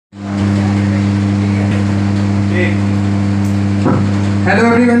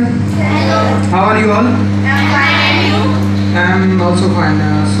everyone. Hello. How are you all? I'm fine and you? I'm also fine.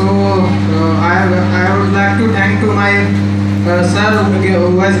 I would like to thank to my sir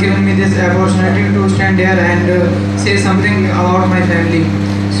who has given me this opportunity to stand here and say something about my family.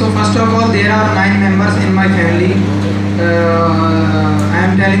 So first of all, there are 9 members in my family. I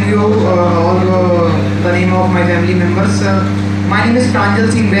am telling you all the name of my family members. My name is Pranjal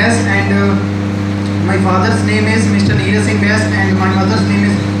Singh Vyas and my father's name is Mr. Neeraj Singh Vyas and my mother's name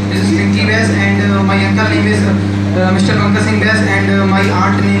is Mrs. Pinky Vyas and my uncle name is Mr. Pankaj Singh Vyas and my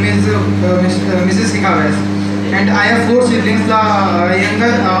aunt name is Mrs. Sika Vyas. And I have 4 siblings. The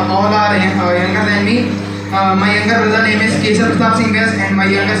younger, all are younger than me. My younger brother name is Kesar Pratap Singh Vyas and my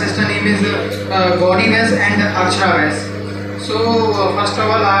younger sister name is Gauri Vyas and Akshara Vyas. So first of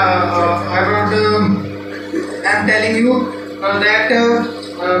all, I'm telling you that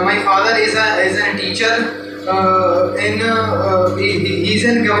my father is a teacher he's a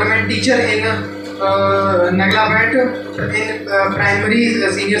government teacher in Naglabet in primary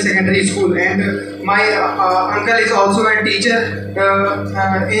senior secondary school, and my uncle is also a teacher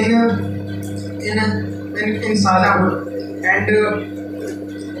in Salahpur, and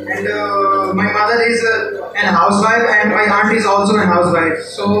my mother is an housewife and my aunt is also a housewife.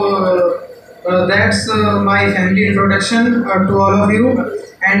 So that's my family introduction to all of you.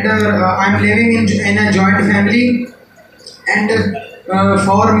 And I'm living in a joint family, and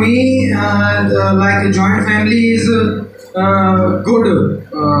for me, like a joint family is good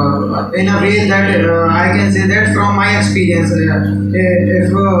in a way that I can say that from my experience.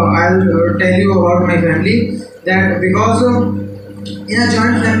 If I'll tell you about my family, that because in a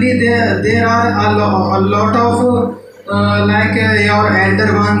joint family there are a lot of like your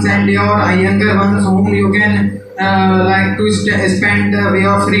elder ones and your younger ones whom you can like to spend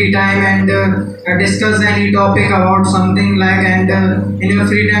your free time and discuss any topic about something like, and in your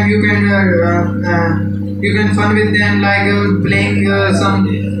free time you can fun with them like playing some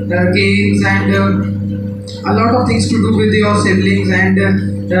games and a lot of things to do with your siblings, and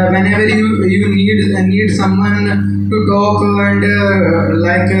whenever you need someone to talk and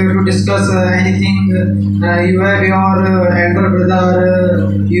to discuss anything, you have your elder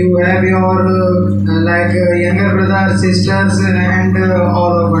brother, you have your younger brother, sisters, and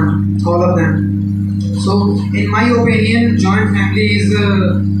all of them. So in my opinion, joint family is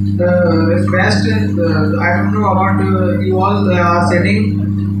best. I don't know about you all are setting.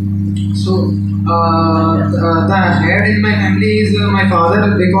 So the head in my family is my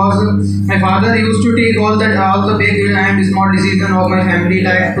father, because my father used to take all the big and small decisions of my family,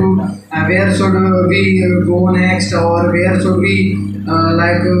 like to where should we go next, or where should we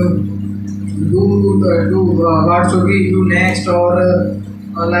do what should we do next, or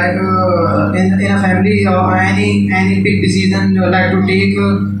in a family or any big decision like to take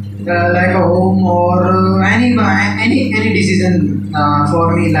like a home or any decision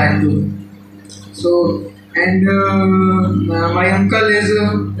for me like to. So, and my uncle is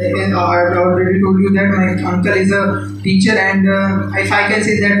I've already told you that my uncle is a teacher, and if I can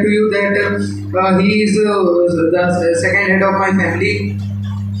say that to you that he is the second head of my family,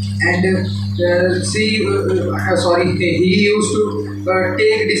 and sorry, he used to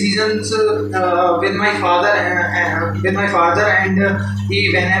take decisions with my father, and he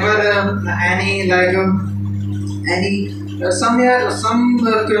whenever any some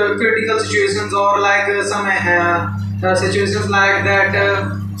critical situations, or like some situations like that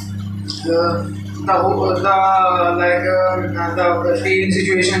the feeding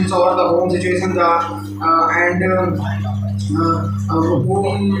situations or the home situations and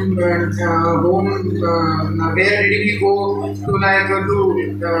where did we go to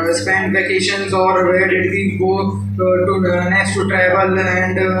to spend vacations, or where did we go to next to travel,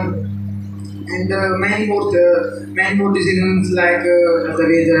 and many more decisions like the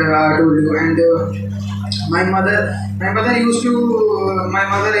way that I told you. And my mother used to my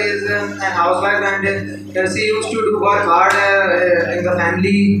mother is an housewife, and she used to do work hard in the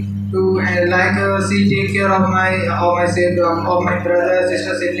family to she take care of of my brother,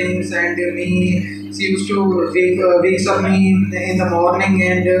 sister, siblings, and me. She used to wakes up me in the morning,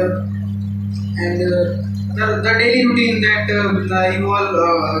 and the daily routine that you all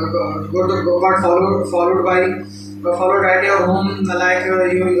got followed at your home, like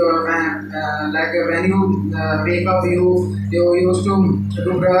when you wake up, you used to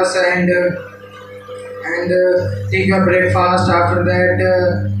do brush and take your breakfast. After that,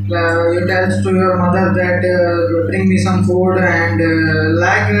 you tell to your mother that bring me some food, and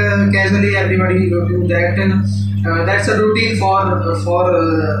casually everybody do that. That's a routine for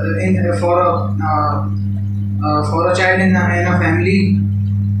a child in a family.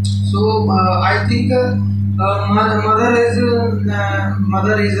 So I think mother is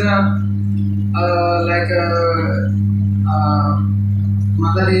like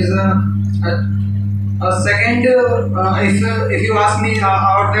mother is a second. If you ask me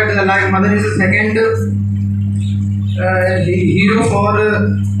out that like mother is a second hero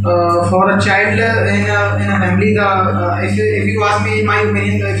for a child in a family. If you ask me, in my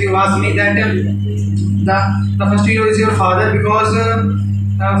opinion, if you ask me that the first hero is your father, because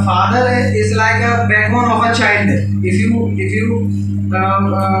father is like a backbone of a child. If you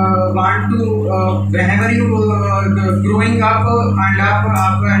want to whenever you growing up and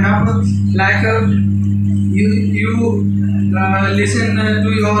up like you listen to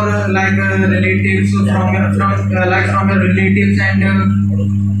your relatives from your relatives and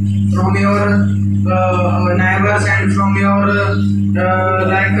from your neighbors and from your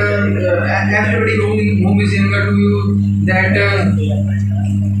everybody whom is younger to you, that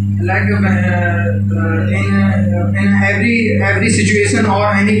in every situation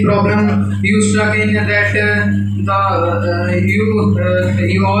or any problem you stuck in, that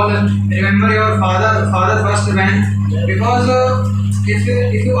you all remember your father first, when, because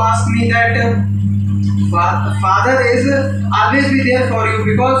if you ask me that father is always be there for you,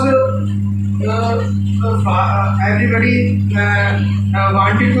 because everybody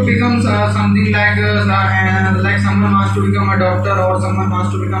wanted to become something like someone wants to become a doctor, or someone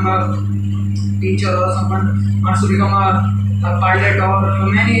wants to become a teacher, or someone wants to become a pilot, or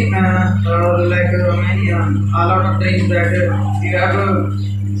many a lot of things that you have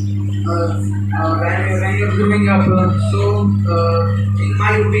when you're growing up. So in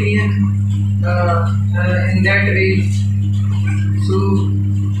my opinion, in that way, so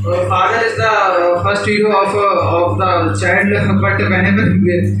father is the first hero of the child. But whenever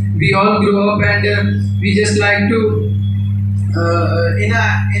we all grow up and we just like to in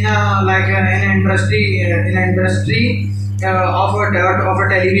an industry of a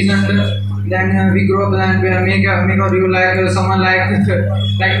television. Then we grow up and we make a review like someone like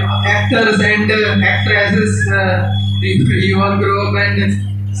actors and actresses. You all grow up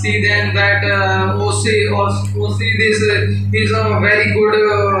and see then that OC this is a very good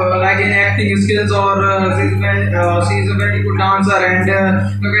in acting skills, or she's a very good dancer and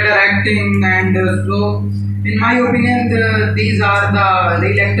look at her acting. And so in my opinion these are the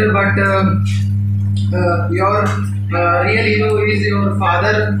real actor. But your real hero is your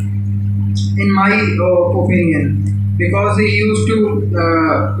father, in my opinion, because he used to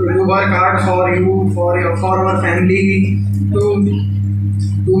work hard for you, for our family, to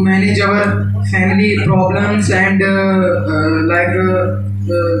manage our family problems, and to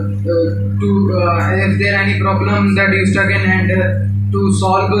if there are any problems that you stuck in, and to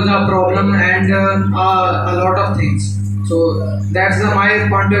solve the problem, and a lot of things. So that's my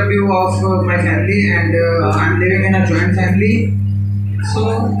point of view of my family, and I'm living in a joint family. So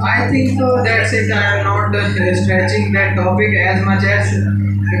I think that's it. I am not stretching that topic as much as,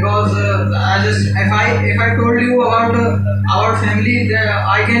 because I just if I told you about our family,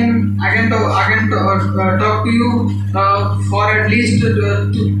 I can talk to you for at least 2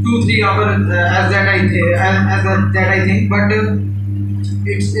 3 hours, that I think. But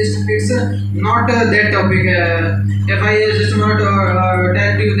it's not that topic. If I just want to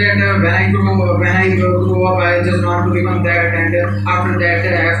tell you that when I grow up, I just want to become that, and after that,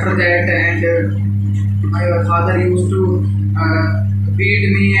 and my father used to beat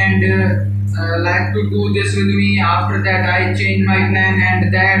me and like to do this with me. After that, I changed my plan,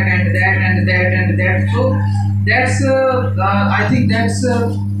 and that and that and that and that. So that's I think that's a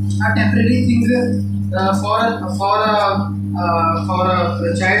temporary thing for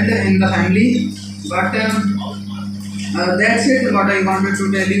a child in the family. But that's it. What I wanted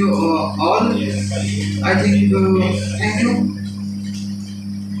to tell you all. I think. Thank you.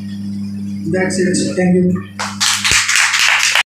 That's it. Thank you.